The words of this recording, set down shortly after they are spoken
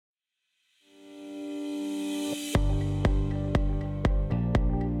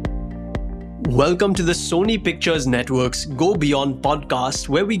Welcome to the Sony Pictures Network's Go Beyond podcast,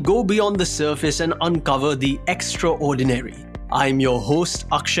 where we go beyond the surface and uncover the extraordinary. I'm your host,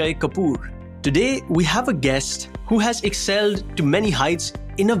 Akshay Kapoor. Today, we have a guest who has excelled to many heights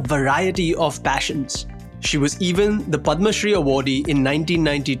in a variety of passions. She was even the Padma Shri awardee in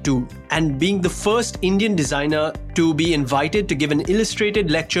 1992 and being the first Indian designer to be invited to give an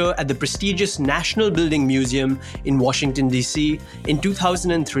illustrated lecture at the prestigious National Building Museum in Washington, D.C. in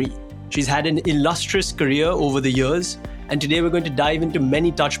 2003. She's had an illustrious career over the years, and today we're going to dive into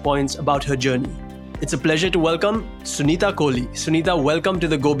many touch points about her journey. It's a pleasure to welcome Sunita Kohli. Sunita, welcome to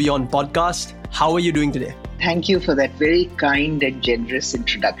the Go Beyond podcast. How are you doing today? Thank you for that very kind and generous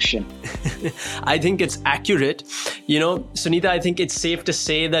introduction. I think it's accurate. Sunita, I think it's safe to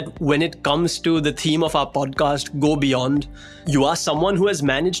say that when it comes to the theme of our podcast, Go Beyond, you are someone who has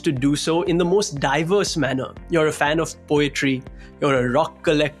managed to do so in the most diverse manner. You're a fan of poetry. You're a rock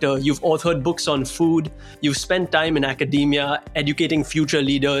collector. You've authored books on food. You've spent time in academia, educating future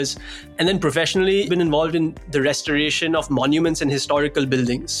leaders, and then professionally been involved in the restoration of monuments and historical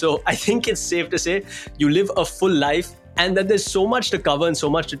buildings. So I think it's safe to say you live a full life and that there's so much to cover and so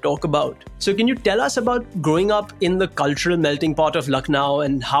much to talk about. So can you tell us about growing up in the cultural melting pot of Lucknow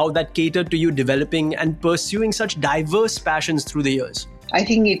and how that catered to you developing and pursuing such diverse passions through the years? I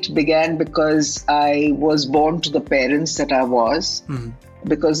think it began because I was born to the parents that I was,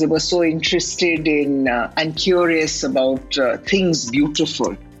 because they were so interested in and curious about things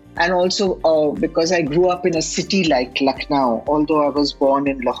beautiful. And also because I grew up in a city like Lucknow, although I was born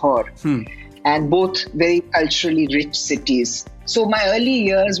in Lahore, and both very culturally rich cities. So my early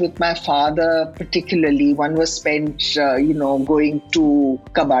years with my father particularly, one was spent, going to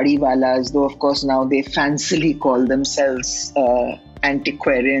kabadi walas, though of course now they fancily call themselves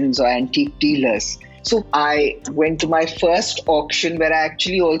antiquarians or antique dealers. So I went to my first auction where I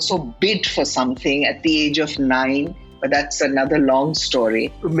actually also bid for something at the age of 9. But that's another long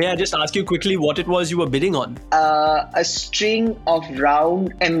story. May I just ask you quickly what it was you were bidding on? A string of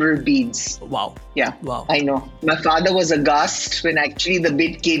round emerald beads. Wow. Yeah, wow. I know. My father was aghast when actually the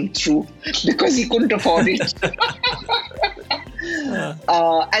bid came through because he couldn't afford it.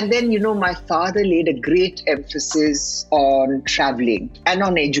 And then, my father laid a great emphasis on traveling and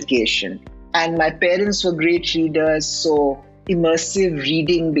on education. And my parents were great readers, so immersive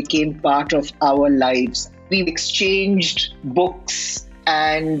reading became part of our lives. We exchanged books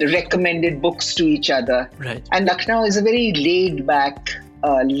and recommended books to each other. Right. And Lucknow is a very laid-back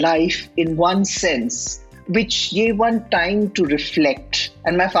life in one sense, which gave one time to reflect.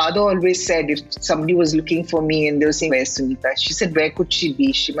 And my father always said if somebody was looking for me and they were saying, "Where's Sunita?" She said, "Where could she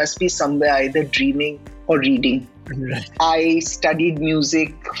be? She must be somewhere either dreaming or reading." Right. I studied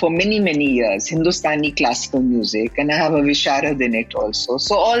music for many, many years, Hindustani classical music, and I have a Visharad in it also.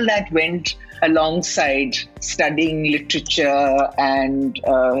 So all that went alongside studying literature and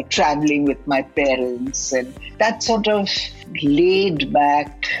traveling with my parents. And that sort of laid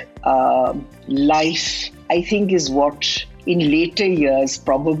back life, I think, is what in later years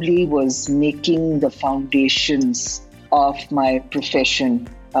probably was making the foundations of my profession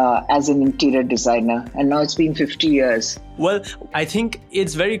as an interior designer. And now it's been 50 years. Well, I think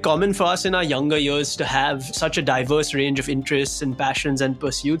it's very common for us in our younger years to have such a diverse range of interests and passions and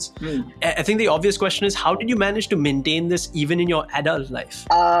pursuits. I think the obvious question is, how did you manage to maintain this even in your adult life?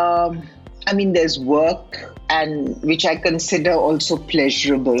 There's work, and which I consider also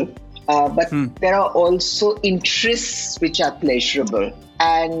pleasurable. But there are also interests which are pleasurable.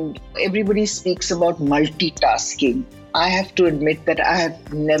 And everybody speaks about multitasking. I have to admit that I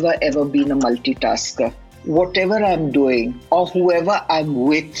have never ever been a multitasker. Whatever I'm doing or whoever I'm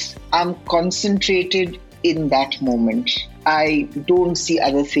with, I'm concentrated in that moment. I don't see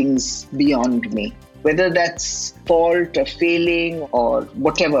other things beyond me, whether that's fault or failing or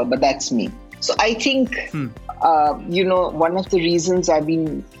whatever, but that's me. So I think, one of the reasons I've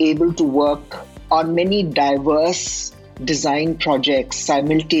been able to work on many diverse design projects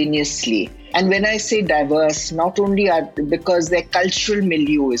simultaneously. And when I say diverse, not only because their cultural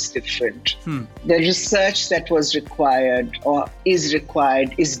milieu is different. The research that was required or is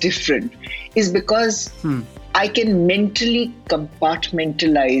required is different. Is because I can mentally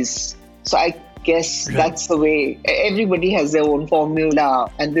compartmentalize. So I guess that's the way. Everybody has their own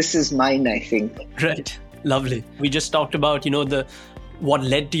formula, and this is mine, I think. Right. Lovely. We just talked about, what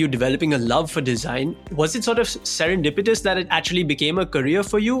led to you developing a love for design. Was it sort of serendipitous that it actually became a career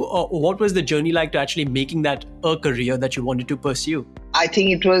for you? Or what was the journey like to actually making that a career that you wanted to pursue? I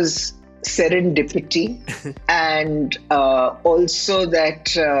think it was serendipity and also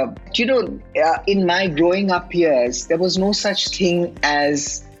that, in my growing up years, there was no such thing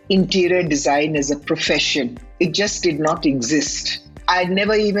as interior design as a profession. It just did not exist. I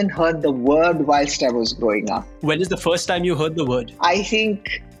never even heard the word whilst I was growing up. When is the first time you heard the word? I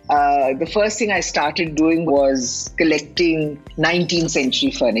think the first thing I started doing was collecting 19th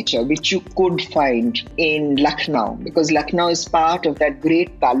century furniture, which you could find in Lucknow, because Lucknow is part of that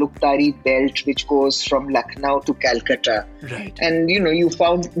great Talukdari belt which goes from Lucknow to Calcutta. Right. And, you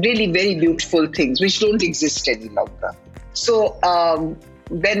found really very beautiful things which don't exist any longer. So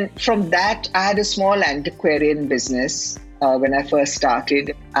then from that, I had a small antiquarian business when I first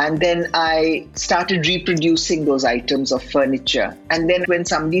started. And then I started reproducing those items of furniture. And then when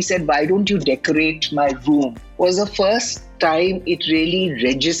somebody said, why don't you decorate my room, was the first time it really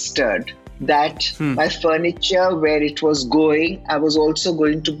registered that my furniture, where it was going, I was also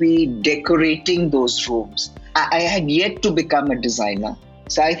going to be decorating those rooms. I had yet to become a designer.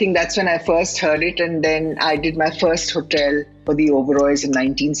 So I think that's when I first heard it. And then I did my first hotel for the Oberois in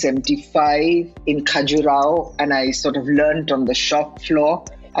 1975 in Khajuraho. And I sort of learned on the shop floor.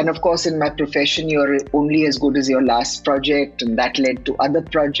 And of course, in my profession, you're only as good as your last project. And that led to other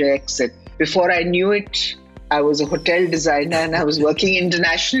projects. And before I knew it, I was a hotel designer and I was working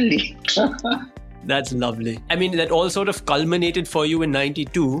internationally. That's lovely. I mean, that all sort of culminated for you in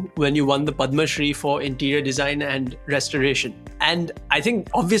 92 when you won the Padma Shri for interior design and restoration. And I think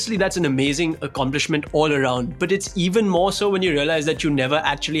obviously that's an amazing accomplishment all around, but it's even more so when you realize that you never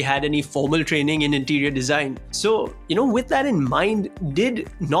actually had any formal training in interior design. So, with that in mind, did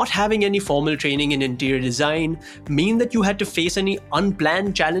not having any formal training in interior design mean that you had to face any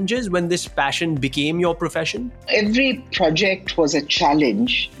unplanned challenges when this passion became your profession? Every project was a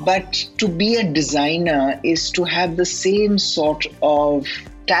challenge, but to be a designer is to have the same sort of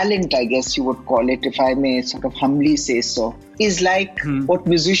talent, I guess you would call it, if I may sort of humbly say so, is like what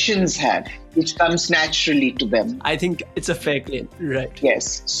musicians have, which comes naturally to them. I think it's a fair claim, right?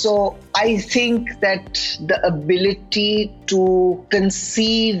 Yes. So I think that the ability to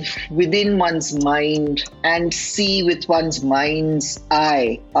conceive within one's mind and see with one's mind's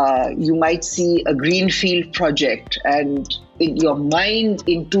eye, you might see a greenfield project and in your mind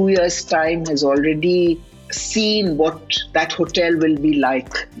in 2 years' time has already seen what that hotel will be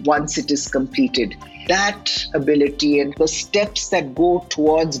like once it is completed. That ability and the steps that go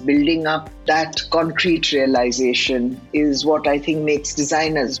towards building up that concrete realization is what I think makes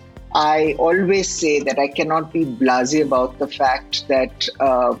designers. I always say that I cannot be blasé about the fact that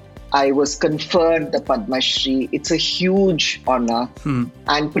I was conferred the Padma Shri. It's a huge honor.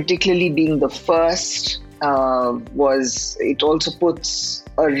 And particularly being the first it also puts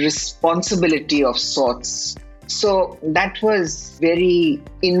a responsibility of sorts. So that was very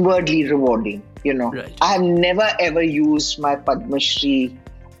inwardly rewarding, Right. I have never ever used my Padma Shri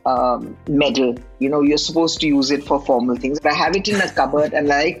medal. You're supposed to use it for formal things. But I have it in a cupboard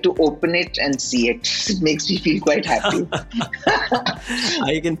and I like to open it and see it. It makes me feel quite happy.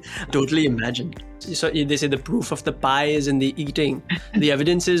 I can totally imagine. So they say the proof of the pie is in the eating. The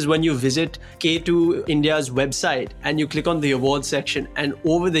evidence is when you visit K2 India's website and you click on the awards section, and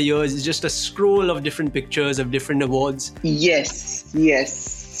over the years it's just a scroll of different pictures of different awards. Yes.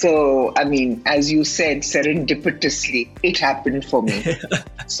 So, I mean, as you said, serendipitously, it happened for me.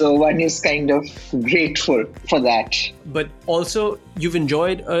 So one is kind of grateful for that. But also, you've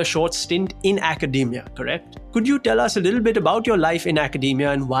enjoyed a short stint in academia, correct? Could you tell us a little bit about your life in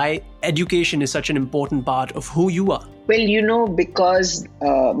academia and why education is such an important part of who you are? Well, because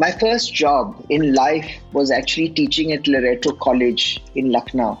my first job in life was actually teaching at Loreto College in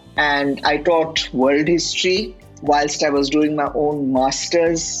Lucknow. And I taught world history whilst I was doing my own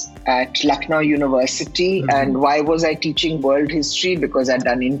master's at Lucknow University. And why was I teaching world history? Because I'd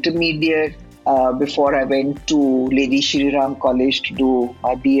done intermediate before I went to Lady Shri Ram College to do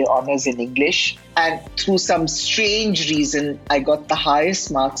my BA Honours in English. And through some strange reason, I got the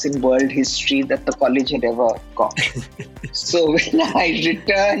highest marks in world history that the college had ever got. So when I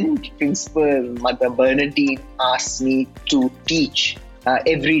returned, Principal Mother Bernadine asked me to teach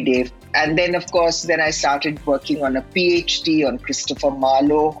every day. And then, of course, then I started working on a PhD on Christopher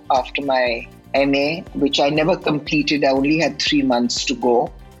Marlowe after my MA, which I never completed. I only had 3 months to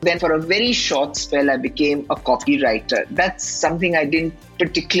go. Then for a very short spell, I became a copywriter. That's something I didn't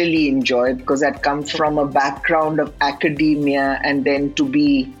particularly enjoy because I'd come from a background of academia and then to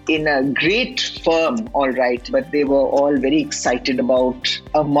be in a great firm, all right, but they were all very excited about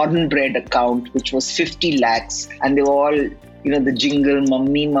a Modern Bread account, which was 50 lakhs. And they were all, the jingle,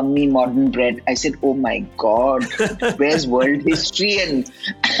 mummy, Modern Bread. I said, oh my God, where's world history and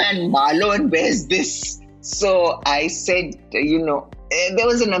Marlowe and where's this? So I said, there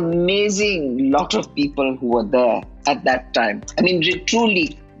was an amazing lot of people who were there at that time. I mean,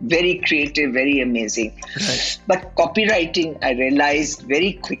 truly very creative, very amazing. Right. But copywriting, I realized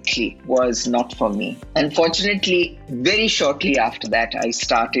very quickly, was not for me. Unfortunately, very shortly after that, I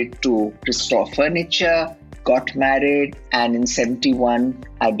started to restore furniture, got married, and in 71,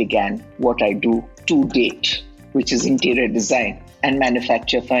 I began what I do to date, which is interior design and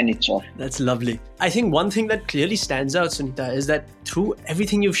manufacture furniture. That's lovely. I think one thing that clearly stands out, Sunita, is that through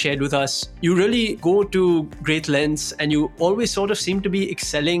everything you've shared with us, you really go to great lengths and you always sort of seem to be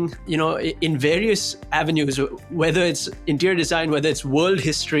excelling, in various avenues, whether it's interior design, whether it's world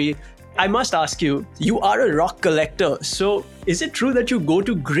history. I must ask you, you are a rock collector. So is it true that you go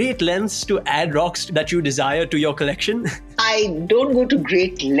to great lengths to add rocks that you desire to your collection? I don't go to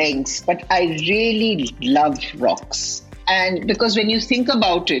great lengths, but I really love rocks. And because when you think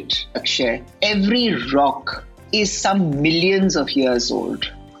about it, Akshay, every rock is some millions of years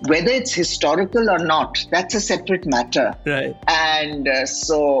old. Whether it's historical or not, that's a separate matter. Right. And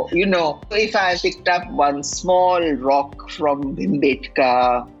so, if I picked up one small rock from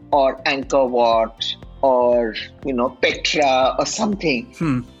Bhimbetka or Angkor Wat or, Petra or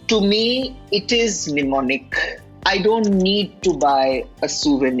something, to me, it is mnemonic. I don't need to buy a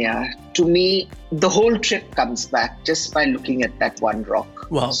souvenir. To me, the whole trip comes back just by looking at that one rock.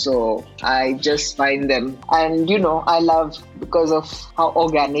 Wow. So I just find them. And, I love, because of how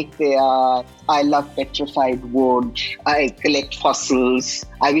organic they are, I love petrified wood. I collect fossils.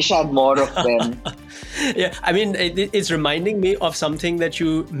 I wish I had more of them. Yeah, I mean, it's reminding me of something that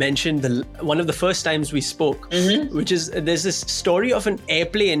you mentioned one of the first times we spoke, which is there's this story of an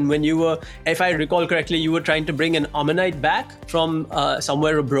airplane when you were, if I recall correctly, you were trying to bring an ammonite back from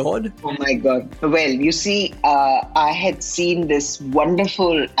somewhere abroad. Oh my God. Well, you see, I had seen this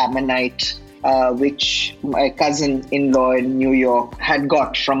wonderful ammonite which my cousin-in-law in New York had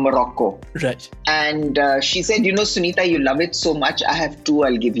got from Morocco. Right. And she said, Sunita, you love it so much. I have two,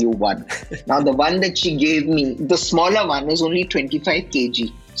 I'll give you one. Now, the one that she gave me, the smaller one, was only 25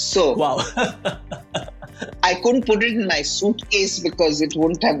 kg. So, wow. I couldn't put it in my suitcase because it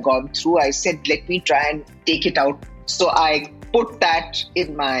wouldn't have gone through. I said, let me try and take it out. So I put that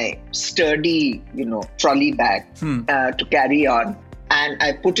in my sturdy, trolley bag to carry on. And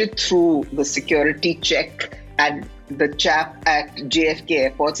I put it through the security check, and the chap at JFK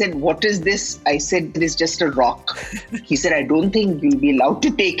Airport said, what is this? I said, it is just a rock. He said, I don't think you'll be allowed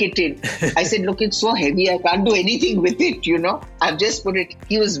to take it in. I said, look, it's so heavy, I can't do anything with it, I've just put it.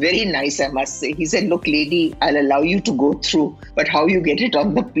 He was very nice, I must say. He said, look, lady, I'll allow you to go through, but how you get it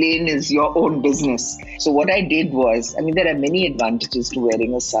on the plane is your own business. So what I did was, there are many advantages to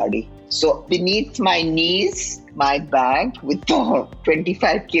wearing a sari. So beneath my knees, my bag with the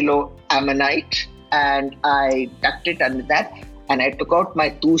 25 kilo ammonite, and I tucked it under that, and I took out my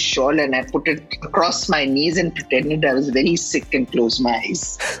two shawl and I put it across my knees and pretended I was very sick and closed my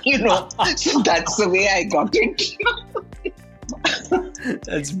eyes. So that's the way I got it.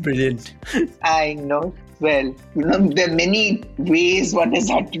 That's brilliant. I know. Well, there are many ways one has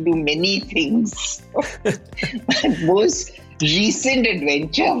had to do many things. Most recent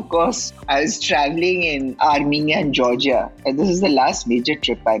adventure, of course, I was traveling in Armenia and Georgia. And this is the last major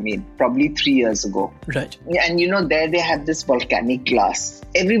trip I made, probably 3 years ago. Right. And there they have this volcanic glass.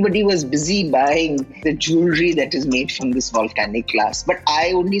 Everybody was busy buying the jewelry that is made from this volcanic glass. But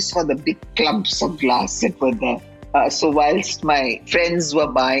I only saw the big clumps of glass that were there. So whilst my friends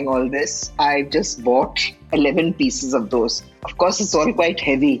were buying all this, I just bought 11 pieces of those. Of course, it's all quite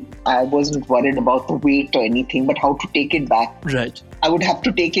heavy. I wasn't worried about the weight or anything, but how to take it back. Right. I would have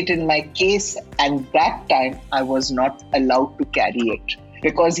to take it in my case, and that time I was not allowed to carry it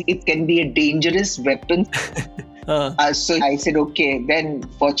because it can be a dangerous weapon. So I said, okay. Then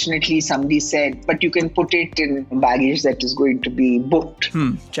fortunately somebody said, but you can put it in baggage that is going to be booked.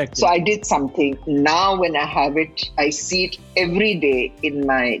 Check. So I did something. Now when I have it, I see it every day in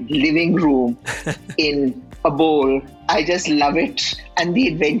my living room in a bowl. I just love it. And the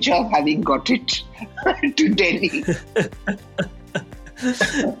adventure of having got it to Delhi.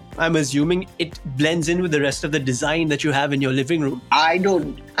 I'm assuming it blends in with the rest of the design that you have in your living room.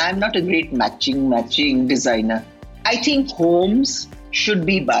 I'm not a great matching designer. I think homes should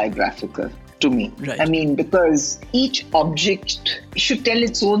be biographical to me. Right. Because each object should tell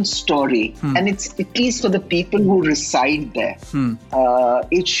its own story. And it's at least for the people who reside there.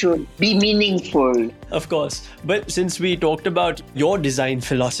 It should be meaningful. Of course. But since we talked about your design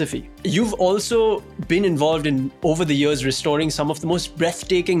philosophy, you've also been involved in, over the years, restoring some of the most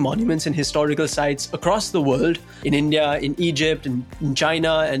breathtaking monuments and historical sites across the world, in India, in Egypt, in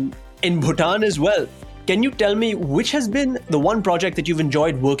China, and in Bhutan as well. Can you tell me which has been the one project that you've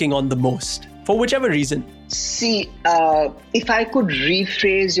enjoyed working on the most? for whichever reason? See, if I could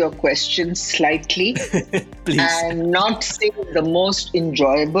rephrase your question slightly and not say the most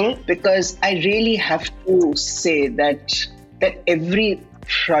enjoyable, because I really have to say that every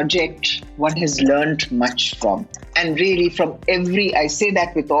project one has learned much from. And really from I say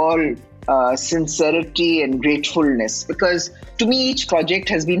that with all sincerity and gratefulness, because to me each project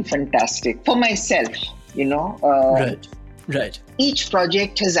has been fantastic for myself, Right. Each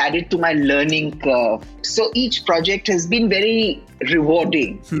project has added to my learning curve. So each project has been very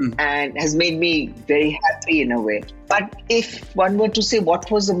rewarding and has made me very happy in a way. But if one were to say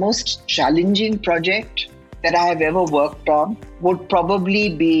what was the most challenging project that I have ever worked on, would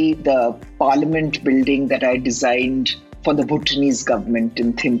probably be the Parliament building that I designed for the Bhutanese government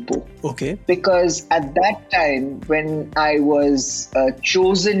in Thimphu. Okay. Because at that time, when I was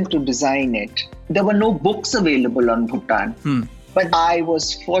chosen to design it, there were no books available on Bhutan. But I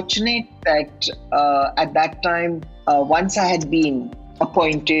was fortunate that at that time, once I had been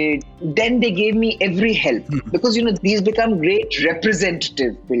appointed, then they gave me every help. Because, these become great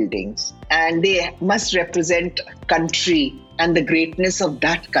representative buildings and they must represent a country and the greatness of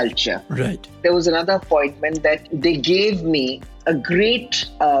that culture. Right. There was another appointment that they gave me a great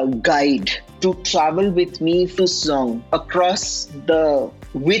guide to travel with me to Song across the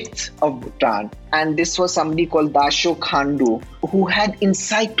width of Bhutan. And this was somebody called Dasho Khandu, who had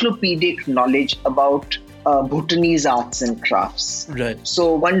encyclopedic knowledge about Bhutanese arts and crafts. Right.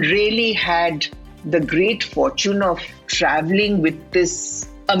 So one really had the great fortune of traveling with this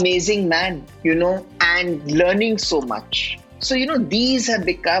amazing man, and learning so much. So, these have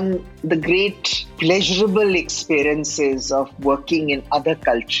become the great pleasurable experiences of working in other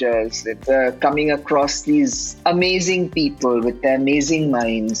cultures, coming across these amazing people with their amazing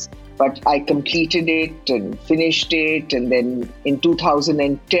minds. But I completed it and finished it. And then in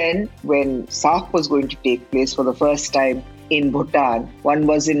 2010, when SAARC was going to take place for the first time in Bhutan, one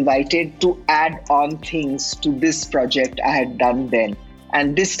was invited to add on things to this project I had done then.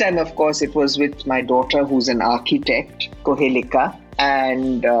 And this time, of course, it was with my daughter, who's an architect, Kohelika.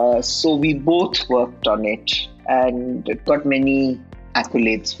 And so we both worked on it and got many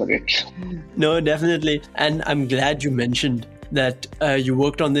accolades for it. No, definitely. And I'm glad you mentioned that you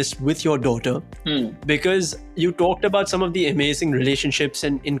worked on this with your daughter, because you talked about some of the amazing relationships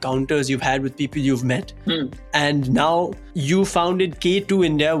and encounters you've had with people you've met. And now you founded K2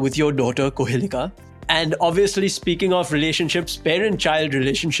 India with your daughter, Kohelika. And obviously, speaking of relationships, parent-child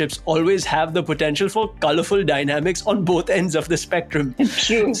relationships always have the potential for colorful dynamics on both ends of the spectrum.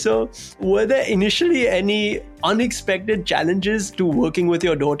 True. So, were there initially any unexpected challenges to working with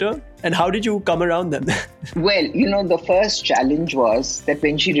your daughter? And how did you come around them? Well, the first challenge was that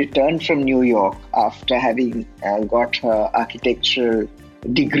when she returned from New York after having got her architectural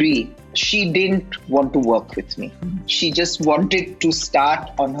degree, she didn't want to work with me. She just wanted to start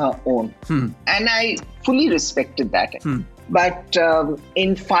on her own. And I fully respected that. But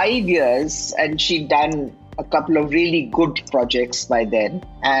in 5 years, and she'd done a couple of really good projects by then.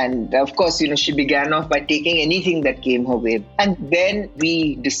 And of course, she began off by taking anything that came her way. And then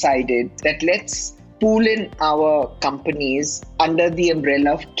we decided that let's pool in our companies under the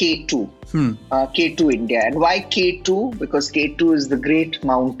umbrella of K2, K2 India. And why K2? Because K2 is the great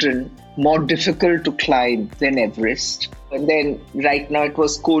mountain, more difficult to climb than Everest. And then right now it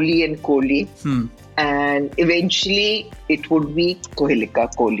was Koli and Koli. And eventually it would be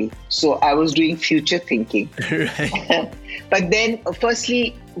Kohelika Koli. So I was doing future thinking. Right. But then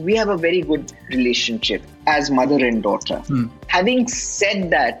firstly, we have a very good relationship as mother and daughter. Having said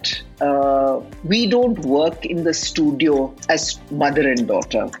that, we don't work in the studio as mother and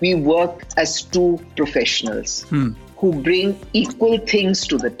daughter. We work as two professionals who bring equal things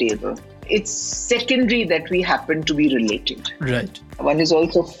to the table. It's secondary that we happen to be related. Right. One is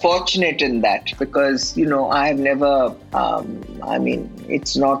also fortunate in that because, I have never,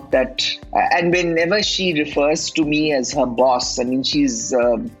 it's not that, and whenever she refers to me as her boss, she's,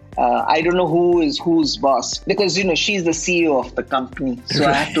 I don't know who is whose boss because, she's the CEO of the company. So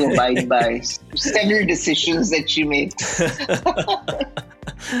I have to abide by several decisions that she makes.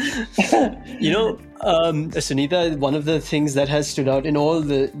 Sunita, one of the things that has stood out in all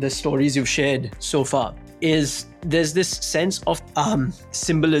the stories you've shared so far is there's this sense of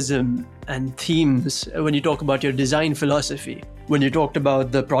symbolism and themes when you talk about your design philosophy. When you talked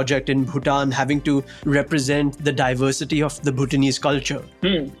about the project in Bhutan having to represent the diversity of the Bhutanese culture.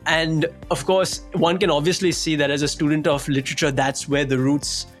 And of course, one can obviously see that as a student of literature, that's where the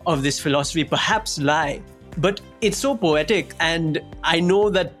roots of this philosophy perhaps lie. But it's so poetic, and I know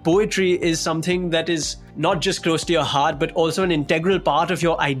that poetry is something that is not just close to your heart, but also an integral part of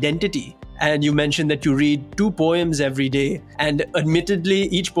your identity. And you mentioned that you read 2 poems every day. And admittedly,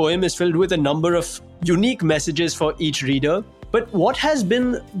 each poem is filled with a number of unique messages for each reader. But what has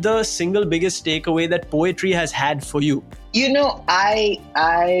been the single biggest takeaway that poetry has had for you?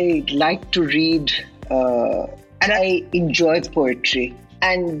 I like to read and I enjoy poetry.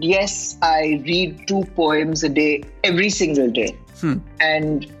 And yes, I read 2 poems a day, every single day.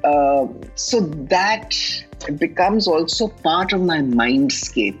 And so that becomes also part of my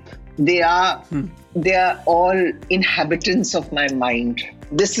mindscape. They are all inhabitants of my mind.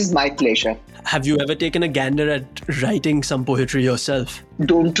 This is my pleasure. Have you ever taken a gander at writing some poetry yourself?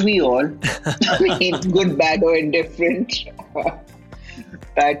 Don't we all? I mean, good, bad, or indifferent.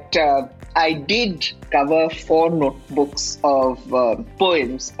 But I did cover 4 notebooks of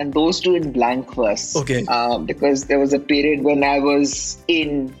poems, and those 2 in blank verse. Okay. Because there was a period when I was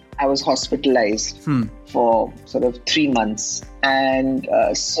hospitalized for sort of 3 months. And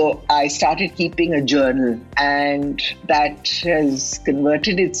so I started keeping a journal, and that has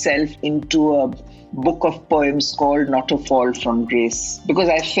converted itself into a book of poems called Not a Fall from Grace, because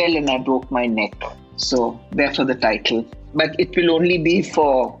I fell and I broke my neck. So therefore the title. But it will only be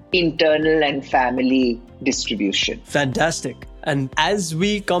for internal and family distribution. Fantastic. And as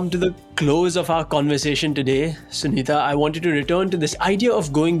we come to the close of our conversation today, Sunita, I wanted to return to this idea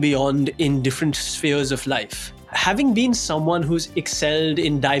of going beyond in different spheres of life. Having been someone who's excelled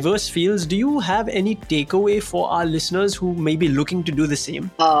in diverse fields, do you have any takeaway for our listeners who may be looking to do the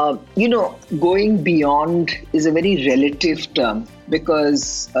same? Going beyond is a very relative term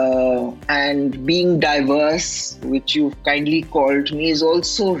because, and being diverse, which you've kindly called me, is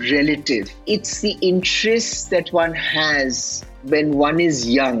also relative. It's the interests that one has when one is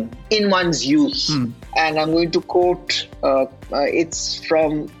young, in one's youth. And I'm going to quote, it's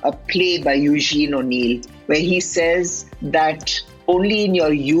from a play by Eugene O'Neill, where he says that only in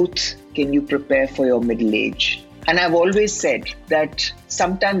your youth can you prepare for your middle age. And I've always said that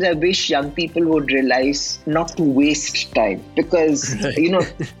sometimes I wish young people would realize not to waste time because,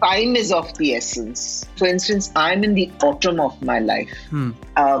 time is of the essence. For instance, I'm in the autumn of my life,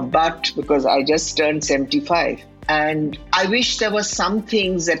 but because I just turned 75. And I wish there were some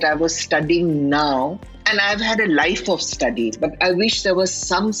things that I was studying now, and I've had a life of study, but I wish there were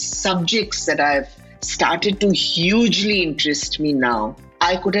some subjects that I've started to hugely interest me now.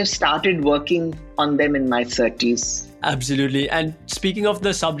 I could have started working on them in my 30s. Absolutely. And speaking of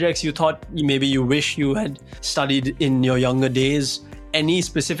the subjects you thought maybe you wish you had studied in your younger days, any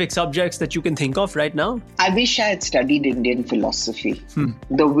specific subjects that you can think of right now? I wish I had studied Indian philosophy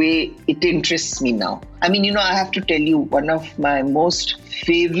the way it interests me now. I mean, I have to tell you, one of my most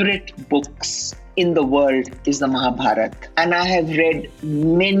favorite books in the world is the Mahabharata. And I have read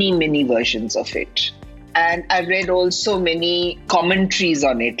many, many versions of it. And I read also many commentaries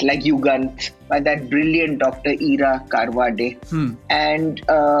on it, like Yuganth, by that brilliant Dr. Ira Karwade. And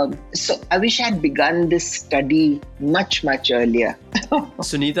so I wish I had begun this study much, much earlier.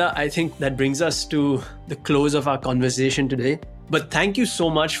 Sunita, I think that brings us to the close of our conversation today. But thank you so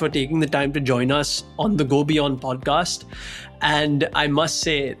much for taking the time to join us on the Go Beyond podcast. And I must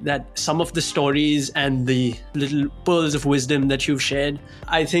say that some of the stories and the little pearls of wisdom that you've shared,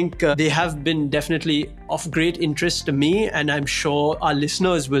 I think they have been definitely of great interest to me. And I'm sure our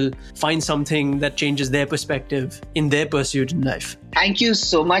listeners will find something that changes their perspective in their pursuit in life. Thank you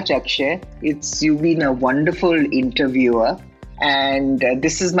so much, Akshay. You've been a wonderful interviewer. And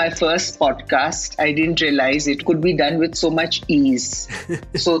this is my first podcast. I didn't realize it could be done with so much ease.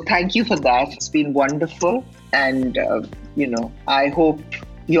 So thank you for that. It's been wonderful. And, I hope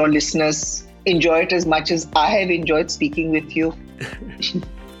your listeners enjoy it as much as I have enjoyed speaking with you.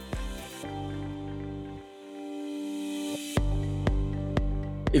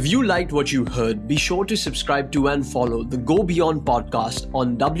 If you liked what you heard, be sure to subscribe to and follow the Go Beyond podcast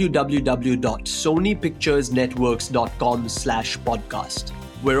on www.sonypicturesnetworks.com/podcast.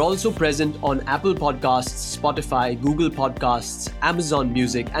 We're also present on Apple Podcasts, Spotify, Google Podcasts, Amazon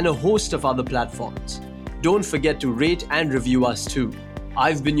Music, and a host of other platforms. Don't forget to rate and review us too.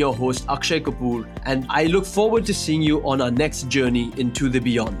 I've been your host, Akshay Kapoor, and I look forward to seeing you on our next journey into the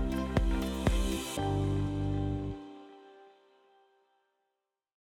beyond.